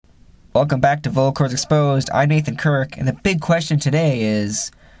Welcome back to Volcors Exposed. I'm Nathan Kirk, and the big question today is,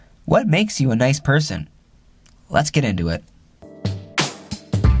 what makes you a nice person? Let's get into it.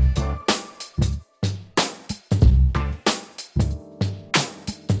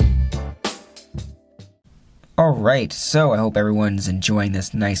 Alright, so I hope everyone's enjoying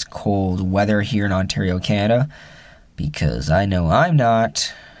this nice cold weather here in Ontario, Canada, because I know I'm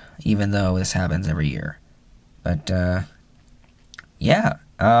not, even though this happens every year. But, yeah,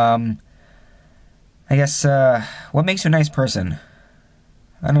 I guess, what makes you a nice person?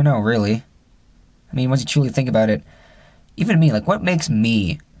 I don't know, really. I mean, once you truly think about it, even me, like, what makes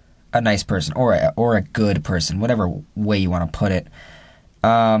me a nice person, or a good person, whatever way you want to put it?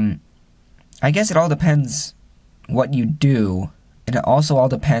 I guess it all depends what you do, and it also all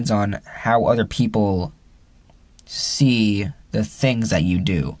depends on how other people see the things that you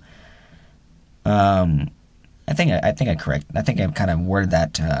do. I think I kind of worded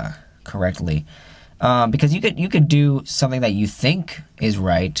that correctly. Because you could do something that you think is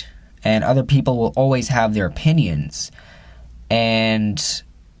right, and other people will always have their opinions. And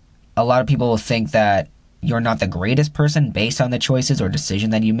a lot of people will think that you're not the greatest person based on the choices or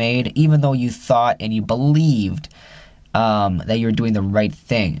decision that you made, even though you thought and you believed that you're doing the right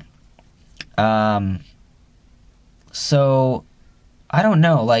thing. So, I don't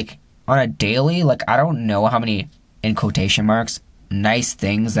know, like, on a daily, like, I don't know how many, in quotation marks, nice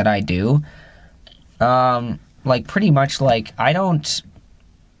things that I do. Like, pretty much, like, it's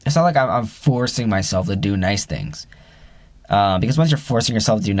not like I'm forcing myself to do nice things. Because once you're forcing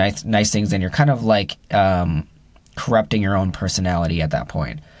yourself to do nice things, then you're kind of, like, corrupting your own personality at that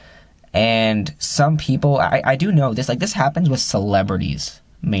point. And some people, I do know this, like, this happens with celebrities,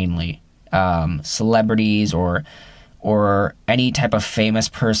 mainly. Celebrities or any type of famous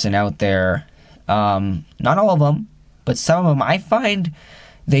person out there. Not all of them, but some of them, I find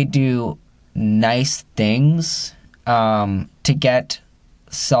they do nice things to get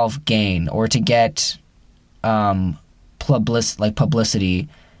self-gain or to get publicity,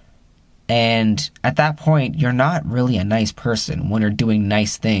 and at that point you're not really a nice person when you're doing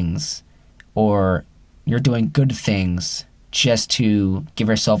nice things or you're doing good things just to give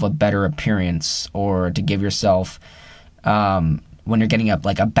yourself a better appearance or to give yourself when you're getting a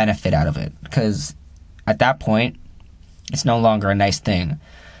benefit out of it, because at that point it's no longer a nice thing.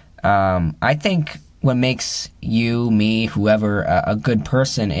 I think what makes you, me, whoever, a good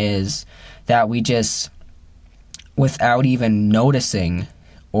person is that we just, without even noticing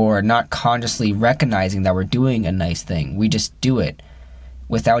or not consciously recognizing that we're doing a nice thing, we just do it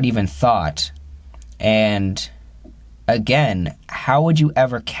without even thought. And again, how would you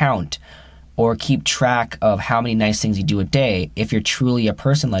ever count or keep track of how many nice things you do a day if you're truly a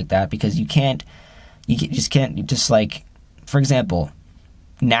person like that? Because you just can't, like, for example,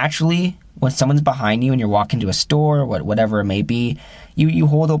 naturally, when someone's behind you and you're walking to a store, whatever it may be, you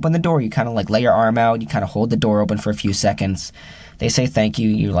hold open the door. You kind of like lay your arm out. You kind of hold the door open for a few seconds. They say thank you.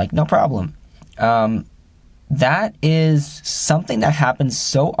 You're like, no problem. That is something that happens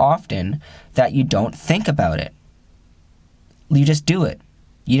so often that you don't think about it. You just do it.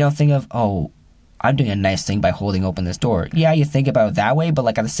 You don't think of, oh, I'm doing a nice thing by holding open this door. Yeah, you think about it that way, but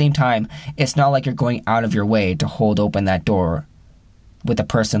like at the same time, it's not like you're going out of your way to hold open that door with a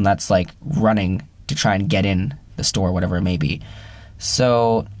person that's like running to try and get in the store, whatever it may be.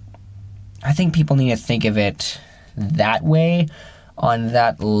 So I think people need to think of it that way, on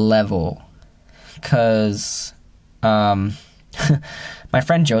that level, because my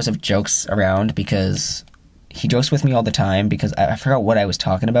friend Joseph jokes around, because he jokes with me all the time, because I forgot what I was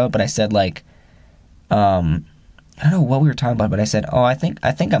talking about, but I said like, I don't know what we were talking about, but I said, oh, I think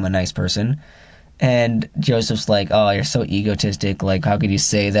I'm a nice person. And Joseph's like, oh, you're so egotistic. Like, how could you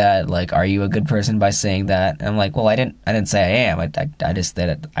say that? Like, are you a good person by saying that? And I'm like, well, I didn't say I am. I just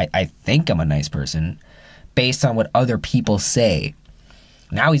said I think I'm a nice person based on what other people say.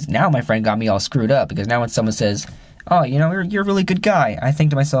 Now my friend got me all screwed up, because now when someone says, oh, you're a really good guy, I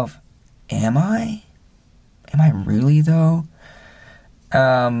think to myself, am I? Am I really though?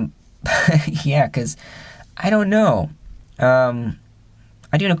 Yeah, because I don't know.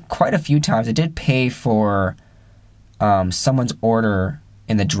 I did quite a few times. I did pay for someone's order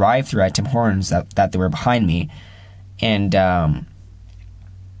in the drive-thru at Tim Hortons that they were behind me, and I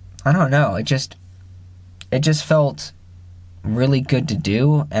don't know. It just felt really good to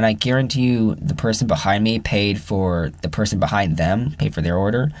do, and I guarantee you, the person behind me paid for the person behind them, paid for their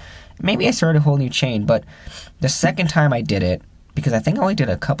order. Maybe I started a whole new chain, but the second time I did it, because I think I only did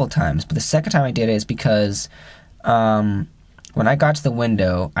it a couple times, but the second time I did it is because when I got to the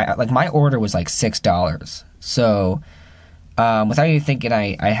window, my order was like $6. So without even thinking,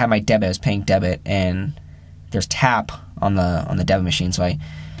 I had my debit. I was paying debit, and there's tap on the debit machine. So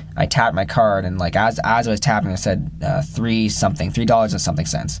I tapped my card, and like as I was tapping, it said $3 and something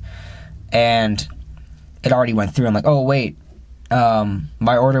cents, and it already went through. I'm like, oh wait,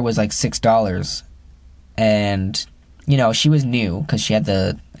 my order was like $6, and you know, she was new because she had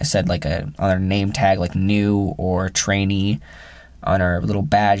I said like on her name tag like new or trainee on her little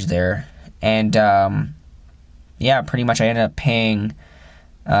badge there, and yeah, pretty much I ended up paying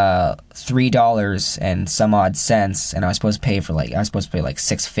 $3 and some odd cents, and I was supposed to pay like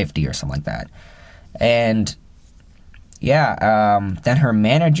 $6.50 or something like that. And yeah, then her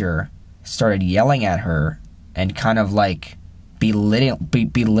manager started yelling at her and kind of like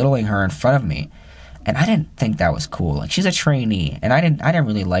belittling her in front of me, and I didn't think that was cool. Like, she's a trainee, and I didn't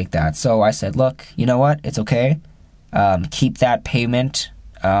really like that. So I said, look, you know what? It's okay. Keep that payment.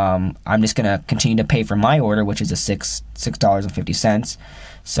 I'm just gonna continue to pay for my order, which is a $6.50.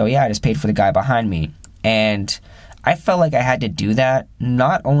 So yeah, I just paid for the guy behind me, and I felt like I had to do that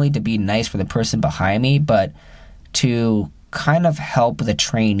not only to be nice for the person behind me, but to kind of help the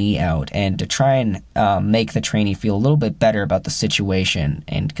trainee out and to try and make the trainee feel a little bit better about the situation.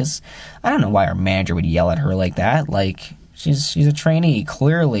 And because I don't know why our manager would yell at her like that. Like, she's a trainee.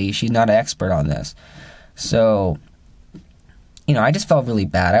 Clearly, she's not an expert on this. So, you know, I just felt really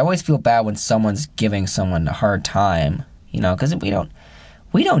bad. I always feel bad when someone's giving someone a hard time, you know, because we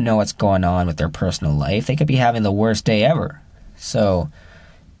don't know what's going on with their personal life. They could be having the worst day ever. So,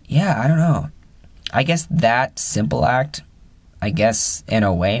 yeah, I don't know. I guess that simple act, I guess, in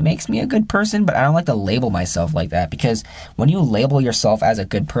a way, makes me a good person, but I don't like to label myself like that, because when you label yourself as a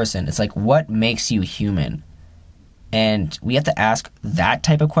good person, it's like, what makes you human? And we have to ask that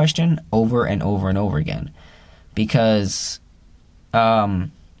type of question over and over and over again, because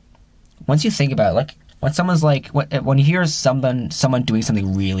once you think about it, like, when someone's like, when you hear someone doing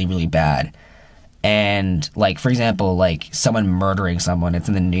something really, really bad, and like, for example, like someone murdering someone, it's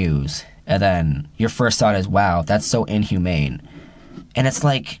in the news, and then your first thought is, wow, that's so inhumane. And it's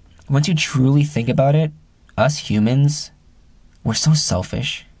like, once you truly think about it, us humans, we're so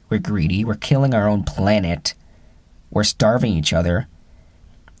selfish, we're greedy, we're killing our own planet, we're starving each other.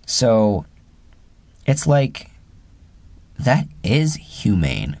 So it's like, that is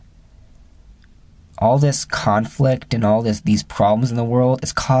humane. All this conflict and all these problems in the world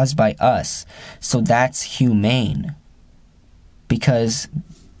is caused by us. So that's humane. Because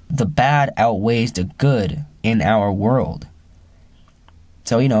the bad outweighs the good in our world.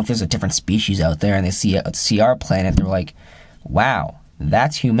 So, you know, if there's a different species out there and they see our planet, they're like, wow,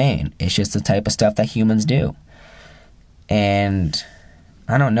 that's humane. It's just the type of stuff that humans do. And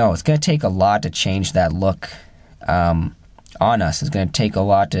I don't know. It's going to take a lot to change that look on us. It's going to take a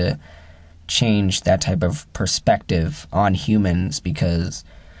lot to change that type of perspective on humans, because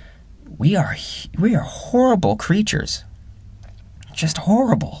we are horrible creatures. Just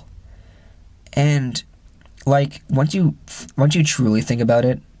horrible. And like, once you truly think about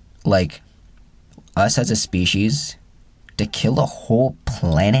it, like, us as a species, to kill a whole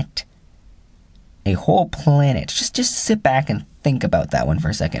planet, just sit back and think about that one for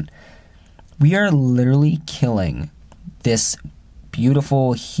a second. We are literally killing this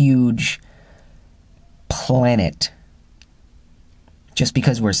beautiful, huge planet just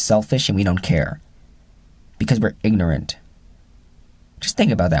because we're selfish and we don't care, because we're ignorant. Just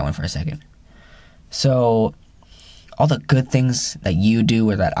think about that one for a second. So, all the good things that you do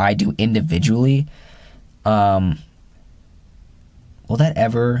or that I do individually, will that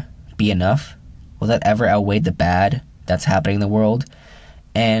ever be enough? Will that ever outweigh the bad that's happening in the world?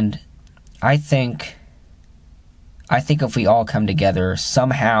 And I think if we all come together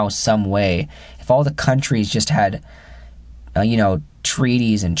somehow, some way, if all the countries just had,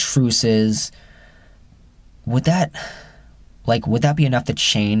 treaties and truces, would that be enough to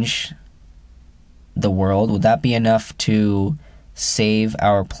change the world? Would that be enough to save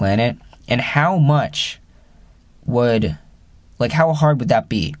our planet? And how hard would that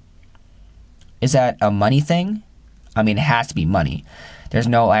be? Is that a money thing? I mean, it has to be money.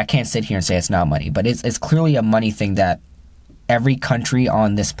 I can't sit here and say it's not money, but it's clearly a money thing that every country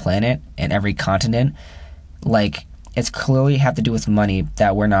on this planet and every continent, it's clearly have to do with money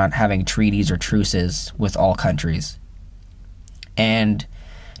that we're not having treaties or truces with all countries. And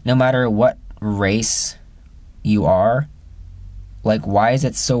no matter what race you are, why is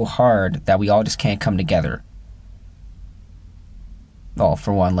it so hard that we all just can't come together? Well,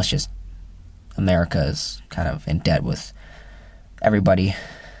 for one, America is kind of in debt with everybody,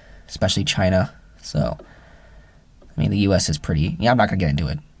 especially China. So, I mean, the U.S. is pretty... Yeah, I'm not going to get into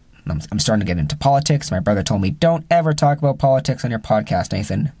it. I'm starting to get into politics. My brother told me, don't ever talk about politics on your podcast,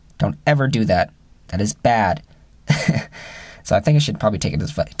 Nathan. Don't ever do that. That is bad. So I think I should probably take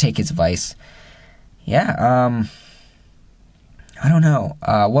his advice. Yeah, I don't know.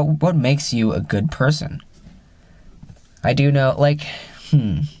 What makes you a good person? I do know, like,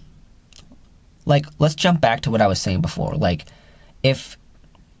 let's jump back to what I was saying before. Like,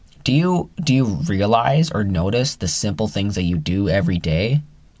 do you realize or notice the simple things that you do every day?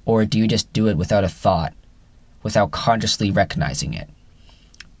 Or do you just do it without a thought, without consciously recognizing it?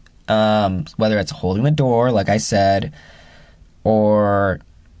 Whether it's holding the door, like I said, or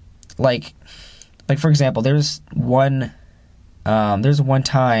like for example, there's one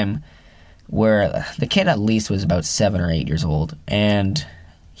time where the kid at least was about 7 or 8 years old, and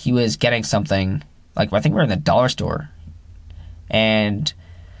he was getting something, like I think we were in the dollar store, and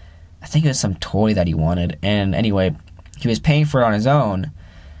I think it was some toy that he wanted, and anyway, he was paying for it on his own,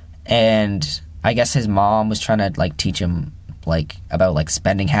 and I guess his mom was trying to like teach him like about like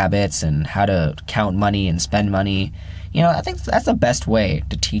spending habits and how to count money and spend money. You know, I think that's the best way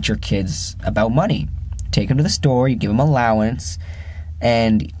to teach your kids about money. Take them to the store, you give them allowance,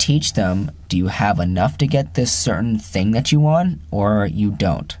 and teach them, do you have enough to get this certain thing that you want, or you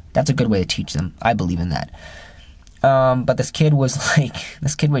don't? That's a good way to teach them. I believe in that. But this kid was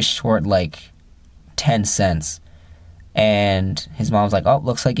short like 10 cents. And his mom's like, oh,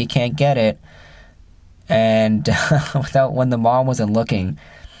 looks like you can't get it. And when the mom wasn't looking,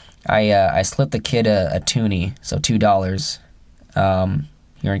 I slipped the kid a toonie, so $2.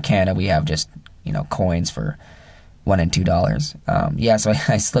 Here in Canada, we have just, coins for $1 and $2. So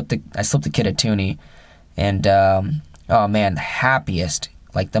I slipped the kid a toonie, and oh man, the happiest,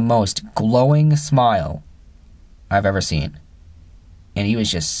 like the most glowing smile I've ever seen. And he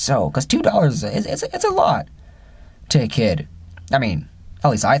was just because $2 it's a lot to a kid. I mean, at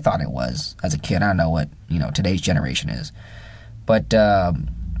least I thought it was as a kid. I don't know what today's generation is, but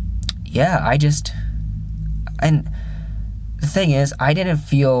yeah, and the thing is, I didn't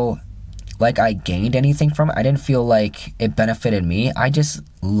feel like I gained anything from it. I didn't feel like it benefited me. I just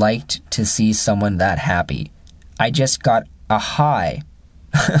liked to see someone that happy. I just got a high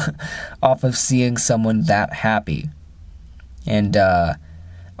off of seeing someone that happy. And I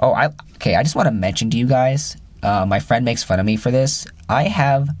just want to mention to you guys, my friend makes fun of me for this. I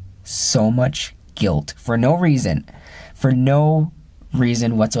have so much guilt for no reason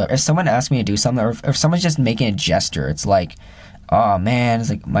whatsoever. If someone asks me to do something, or if someone's just making a gesture, it's like, oh man, it's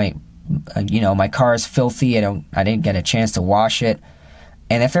like my car is filthy. I didn't get a chance to wash it.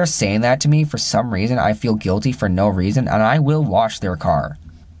 And if they're saying that to me for some reason, I feel guilty for no reason, and I will wash their car.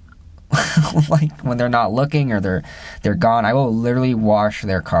 Like when they're not looking or they're gone, I will literally wash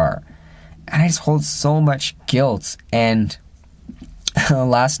their car. And I just hold so much guilt. And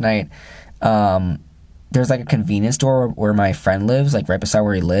last night, there's like a convenience store where my friend lives, like right beside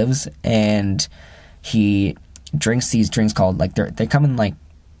where he lives, and he drinks these drinks called, like, they come in like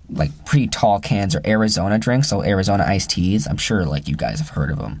pretty tall cans, or Arizona drinks, so Arizona iced teas. I'm sure like you guys have heard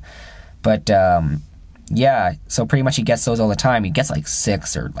of them. But yeah, so pretty much he gets those all the time. He gets like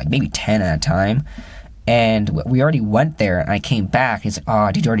 6 or like maybe 10 at a time. And we already went there, and I came back. He's like,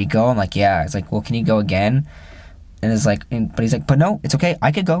 oh, did you already go? I'm like, yeah. He's like, well, can you go again? And it's like, but he's like, but no, it's okay.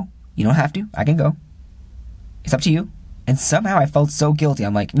 I could go. You don't have to. I can go. It's up to you. And somehow I felt so guilty.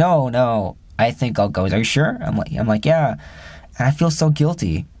 I'm like, no, I think I'll go. Are you sure? I'm like, yeah. And I feel so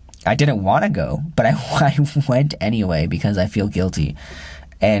guilty. I didn't want to go, but I went anyway because I feel guilty.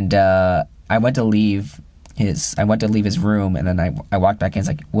 And I went to leave his room, and then I walked back in. It's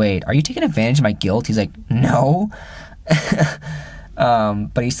like, wait, are you taking advantage of my guilt? He's like, no.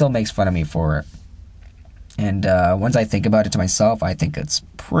 But he still makes fun of me for it. And once I think about it to myself, I think it's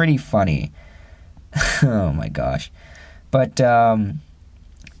pretty funny. Oh my gosh. But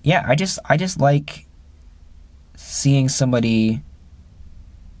yeah, I just like seeing somebody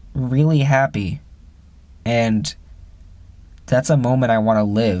really happy, and that's a moment I want to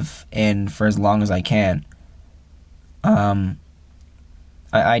live in for as long as I can. I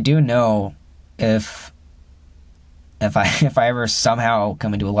do know if I ever somehow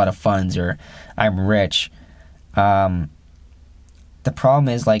come into a lot of funds, or I'm rich, the problem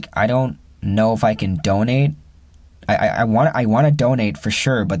is, like, I don't know if I can donate. I want to donate for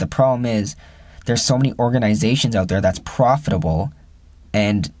sure, but the problem is there's so many organizations out there that's profitable,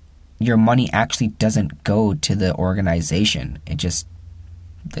 and your money actually doesn't go to the organization. They just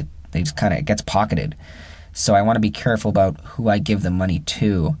kind of gets pocketed. So I want to be careful about who I give the money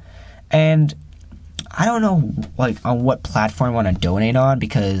to. And I don't know, like, on what platform I want to donate on,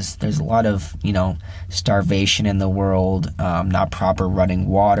 because there's a lot of, starvation in the world, not proper running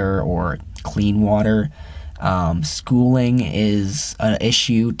water or clean water. Schooling is an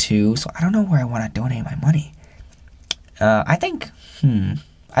issue too, so I don't know where I want to donate my money. I think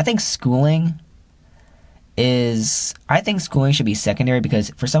schooling should be secondary,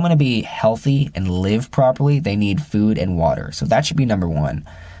 because for someone to be healthy and live properly, they need food and water. So that should be number one.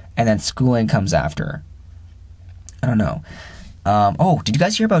 And then schooling comes after. I don't know. Did you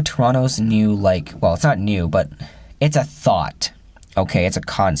guys hear about Toronto's new, well, it's not new, but it's a thought. Okay, it's a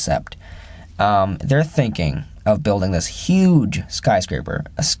concept. They're thinking of building this huge skyscraper,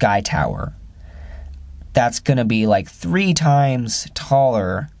 a sky tower, that's going to be like 3 times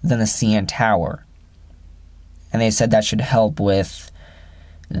taller than the CN Tower. And they said that should help with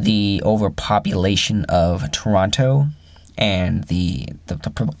the overpopulation of Toronto and the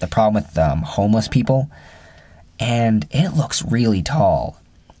problem with homeless people. And it looks really tall.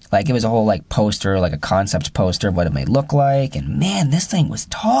 Like, it was a whole poster, like a concept poster of what it may look like. And man, this thing was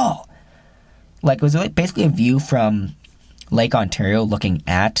tall. Like, it was basically a view from Lake Ontario looking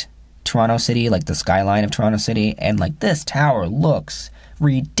at Toronto City, like the skyline of Toronto City. And this tower looks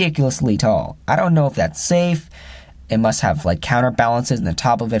ridiculously tall. I don't know if that's safe. It must have counterbalances in the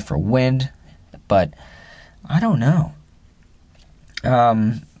top of it for wind. But I don't know.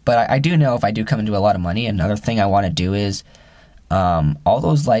 But I do know if I do come into a lot of money, another thing I want to do is all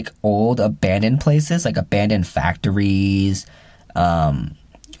those old abandoned places, abandoned factories,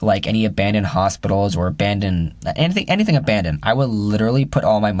 any abandoned hospitals or abandoned anything abandoned. I would literally put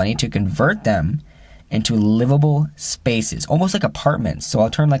all my money to convert them into livable spaces, almost like apartments. So I'll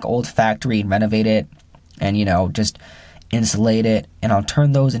turn old factory and renovate it, and just insulate it, and I'll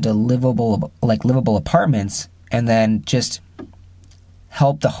turn those into livable apartments, and then just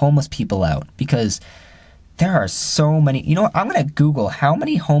help the homeless people out, because there are so many. You know what? I'm going to Google how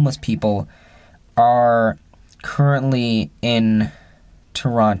many homeless people are currently in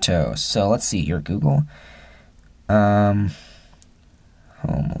Toronto. So let's see here, Google. Homeless.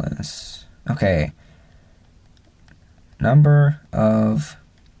 Okay. Number of...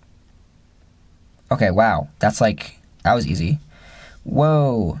 Okay, wow. That's that was easy.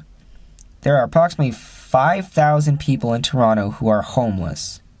 Whoa. There are approximately 5,000 people in Toronto who are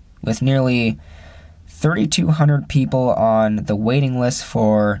homeless, with nearly 3,200 people on the waiting list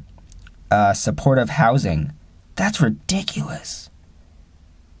for supportive housing. That's ridiculous.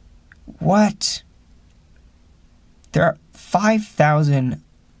 What? There are 5,000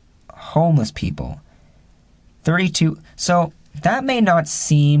 homeless people. 32. So that may not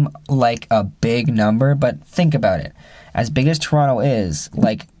seem like a big number, but think about it. As big as Toronto is,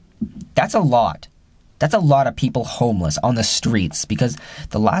 that's a lot. That's a lot of people homeless on the streets, because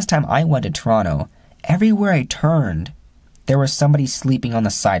the last time I went to Toronto, everywhere I turned, there was somebody sleeping on the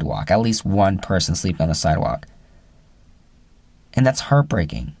sidewalk. At least one person sleeping on the sidewalk. And that's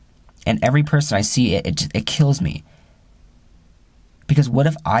heartbreaking. And every person I see, it kills me. Because what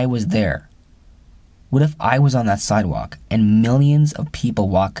if I was there? What if I was on that sidewalk and millions of people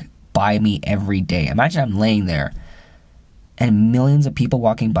walk by me every day? Imagine I'm laying there and millions of people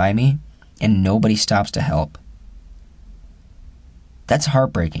walking by me and nobody stops to help. That's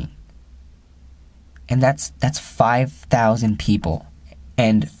heartbreaking. And that's 5,000 people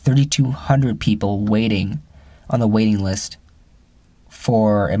and 3,200 people waiting on the waiting list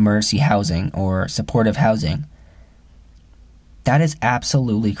for emergency housing or supportive housing. That is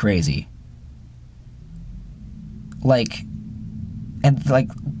absolutely crazy. This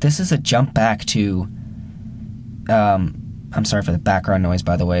is a jump back to, I'm sorry for the background noise,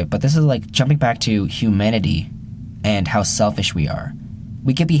 by the way, but this is jumping back to humanity and how selfish we are.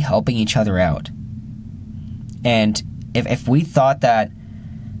 We could be helping each other out. And if we thought that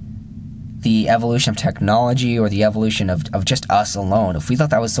the evolution of technology or the evolution of just us alone, if we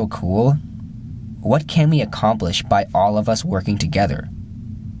thought that was so cool, what can we accomplish by all of us working together?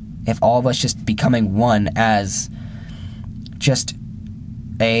 If all of us just becoming one as just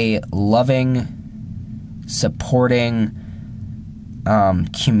a loving, supporting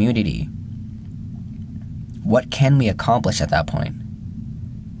community, what can we accomplish at that point?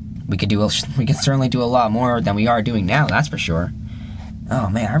 We could certainly do a lot more than we are doing now, that's for sure. Oh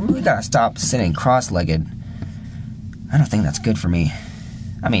man, I really gotta stop sitting cross-legged. I don't think that's good for me.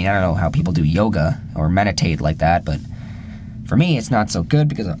 I mean, I don't know how people do yoga or meditate like that, but for me it's not so good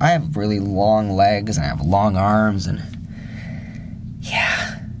because I have really long legs and I have long arms and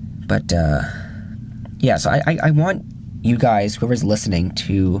yeah. But yeah, so I want you guys, whoever's listening,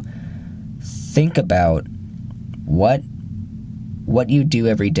 to think about what you do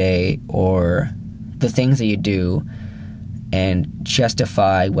every day or the things that you do and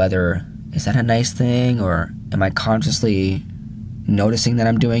justify whether is that a nice thing or am I consciously noticing that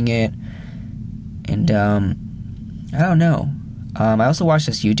I'm doing it. And I don't know. I also watched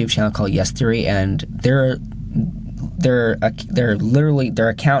this YouTube channel called Yes Theory, and their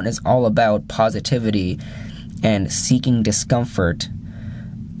account is all about positivity and seeking discomfort,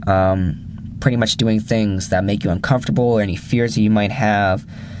 pretty much doing things that make you uncomfortable or any fears that you might have.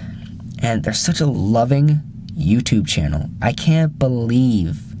 And they're such a loving YouTube channel. I can't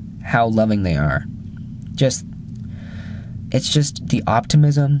believe how loving they are. It's just the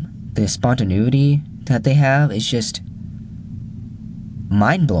optimism, the spontaneity that they have is just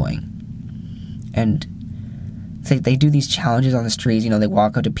mind-blowing. And they do these challenges on the streets. They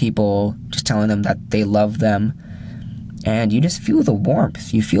walk up to people just telling them that they love them, and you just feel the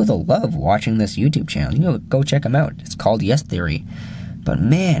warmth, you feel the love watching this YouTube channel. Go check them out. It's called Yes Theory. But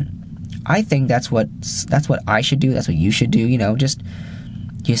man, I think that's what I should do. That's what you should do. Just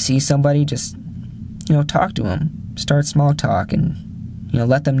you see somebody, just talk to them, start small talk, and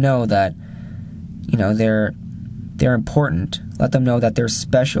let them know that they're important. Let them know that they're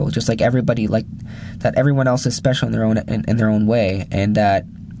special, just like everybody, like that everyone else is special in their own way, and that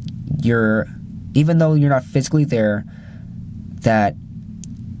even though you're not physically there, that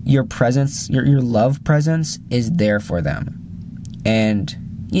your presence, your love presence is there for them. And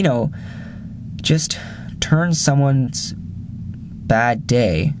just turn someone's bad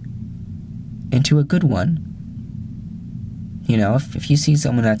day into a good one. If you see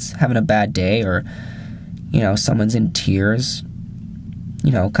someone that's having a bad day, or someone's in tears,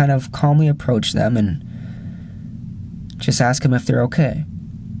 kind of calmly approach them and just ask them if they're okay.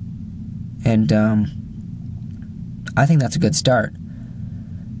 And I think that's a good start.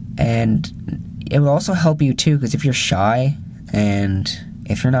 And it would also help you too, because if you're shy and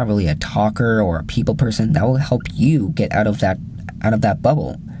if you're not really a talker or a people person, that will help you get out of that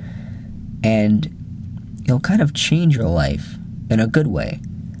bubble, and it'll kind of change your life in a good way.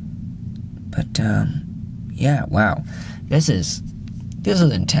 But yeah, wow, this is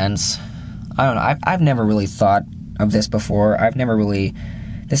intense. I don't know. I've never really thought of this before. This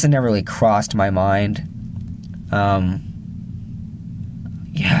has never really crossed my mind.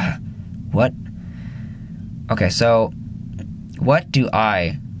 Yeah. What? Okay, so what do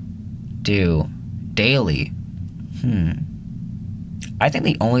I do daily? I think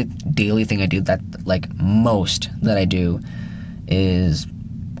the only daily thing I do that I do is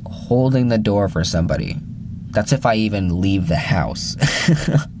holding the door for somebody. That's if I even leave the house.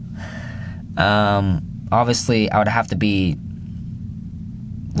 Obviously, I would have to be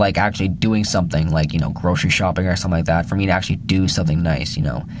actually doing something grocery shopping or something like that for me to actually do something nice,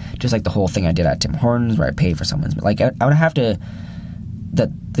 just like the whole thing I did at Tim Hortons where I paid for someone's, I would have to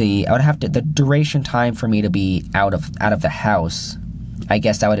the duration time for me to be out of the house, I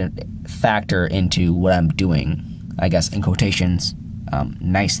guess that would factor into what I'm doing, I guess, in quotations,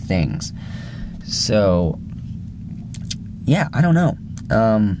 nice things. So yeah, I don't know.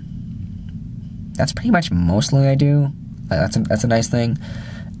 That's pretty much mostly I do. That's a nice thing.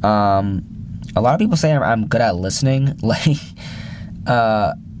 A lot of people say I'm good at listening. My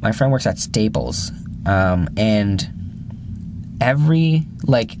friend works at Staples, and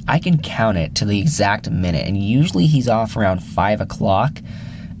I can count it to the exact minute, and usually he's off around 5 o'clock,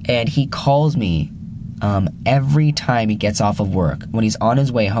 and he calls me every time he gets off of work. When he's on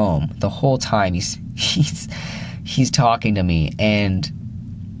his way home, the whole time he's talking to me, and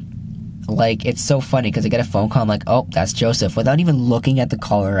it's so funny because I get a phone call, I'm like, oh, that's Joseph, without even looking at the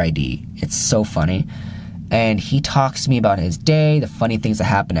caller ID. It's so funny. And he talks to me about his day, the funny things that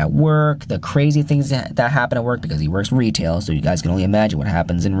happen at work, the crazy things that happen at work, because he works retail, so you guys can only imagine what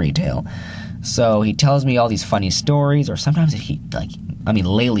happens in retail. So he tells me all these funny stories, or sometimes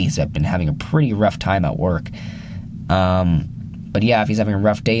lately he's been having a pretty rough time at work. But yeah, if he's having a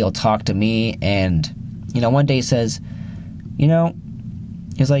rough day, he'll talk to me, and, one day he says,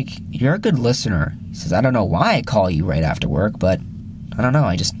 he's like, you're a good listener. He says, I don't know why I call you right after work, but I don't know,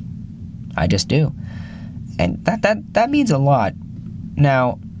 I just do. And that means a lot.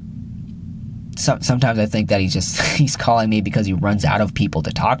 Now, sometimes I think that he's calling me because he runs out of people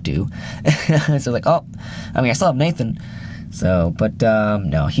to talk to. So I still have Nathan. So, but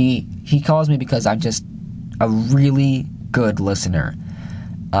no, he calls me because I'm just a really good listener.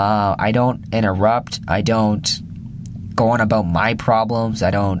 I don't interrupt. I don't go on about my problems. I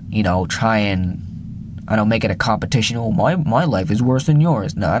don't, I don't make it a competition. Oh, my life is worse than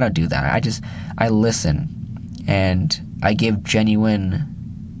yours. No, I don't do that. I listen. And I give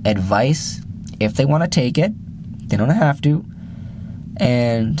genuine advice. If they want to take it, they don't have to.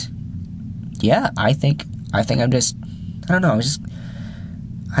 And yeah, I think I'm just, I don't know,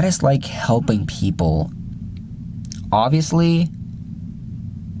 I just like helping people. Obviously,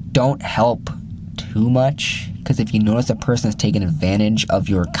 don't help too much, because if you notice a person is taking advantage of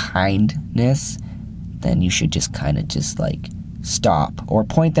your kindness, then you should just kind of just like stop or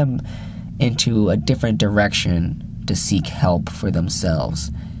point them into a different direction to seek help for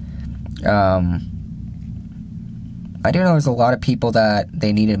themselves. I do know there's a lot of people that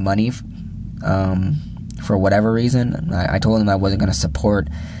they needed money for whatever reason. I told them I wasn't going to support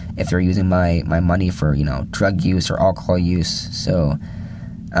if they're using my money for, drug use or alcohol use. So,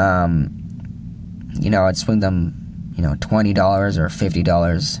 I'd swing them, $20 or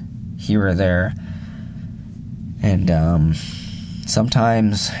 $50 here or there. And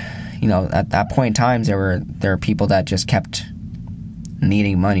sometimes, at that point in time, there are people that just kept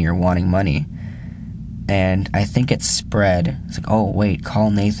needing money or wanting money. And I think it spread. It's like, oh, wait, call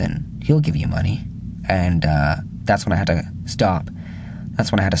Nathan. He'll give you money. And that's when I had to stop.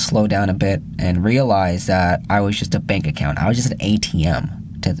 That's when I had to slow down a bit and realize that I was just a bank account. I was just an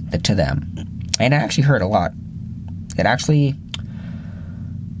ATM to them. And it actually hurt a lot. It actually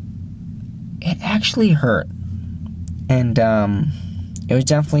hurt. And it was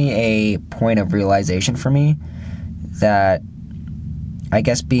definitely a point of realization for me that I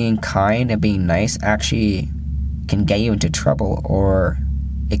guess being kind and being nice actually can get you into trouble, or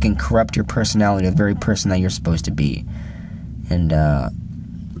it can corrupt your personality, the very person that you're supposed to be. And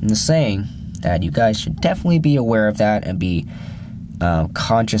I'm just saying that you guys should definitely be aware of that and be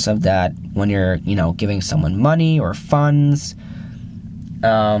conscious of that when you're, giving someone money or funds.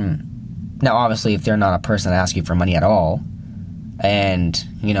 Now, obviously, if they're not a person that asks you for money at all, and,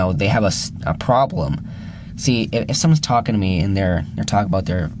 they have a problem. See, if someone's talking to me and they're talking about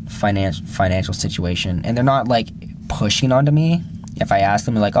their financial situation, and they're not, like, pushing onto me, if I ask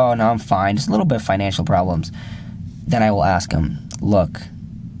them, like, oh, no, I'm fine, just a little bit of financial problems, then I will ask them, look,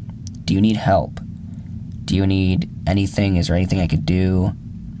 do you need help? Do you need anything? Is there anything I could do?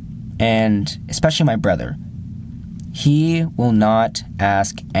 And especially my brother, he will not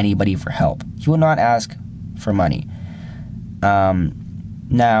ask anybody for help. He will not ask for money.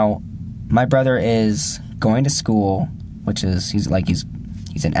 Now, my brother is going to school, which is he's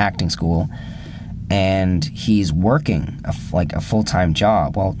in acting school, and he's working a full-time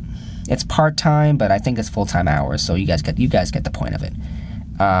job. Well, it's part-time, but I think it's full-time hours. So you guys get the point of it.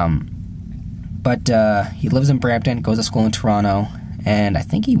 But he lives in Brampton, goes to school in Toronto, and I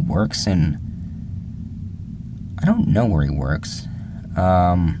think he works in, I don't know where he works.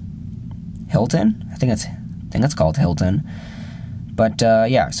 Hilton? I think it's called Hilton. But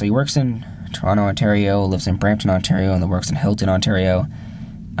yeah, so he works in Toronto, Ontario, lives in Brampton, Ontario, and then works in Hilton, Ontario.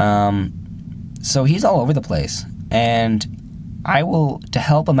 So he's all over the place. And I will, to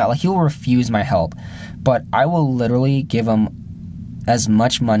help him out, like, he will refuse my help, but I will literally give him as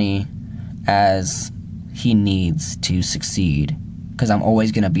much money as he needs to succeed, because I'm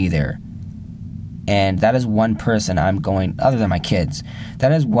always going to be there. And that is one person other than my kids,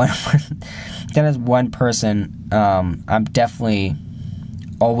 that is one person I'm definitely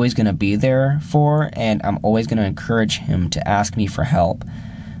always going to be there for, and I'm always going to encourage him to ask me for help,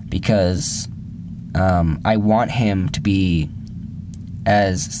 because I want him to be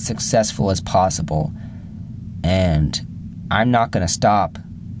as successful as possible, and I'm not going to stop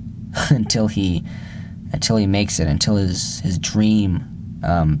until he makes it, until his dream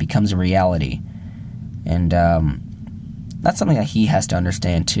becomes a reality. And that's something that he has to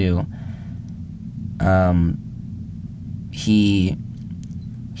understand too. He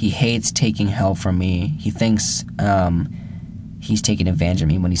hates taking help from me. He thinks he's taking advantage of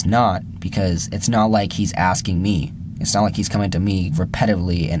me when he's not, because it's not like he's asking me. It's not like he's coming to me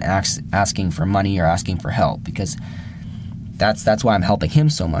repetitively and asking for money or asking for help, because that's why I'm helping him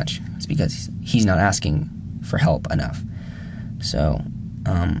so much. It's because he's not asking for help enough. So,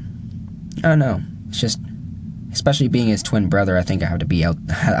 I don't know. It's just, especially being his twin brother, I think I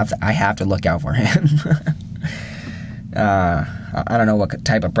have to look out for him. I don't know what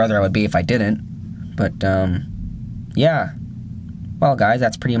type of brother I would be if I didn't. But, yeah. Well, guys,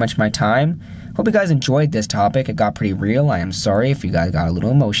 that's pretty much my time. Hope you guys enjoyed this topic. It got pretty real. I am sorry if you guys got a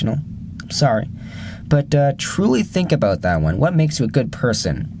little emotional. I'm sorry. But truly think about that one. What makes you a good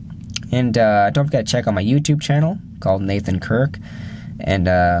person? And don't forget to check out my YouTube channel called Nathan Kirk. And,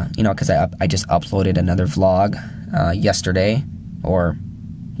 because I just uploaded another vlog yesterday.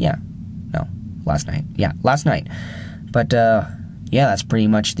 Last night. Yeah, last night. But, yeah, that's pretty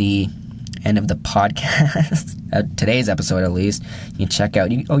much the end of the podcast, today's episode at least. You can check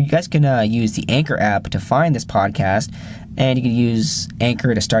out, you guys can use the Anchor app to find this podcast, and you can use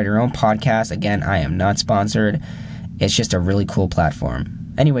Anchor to start your own podcast. Again, I am not sponsored. It's just a really cool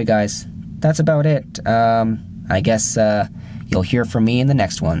platform. Anyway, guys, that's about it. I guess you'll hear from me in the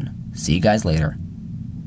next one. See you guys later.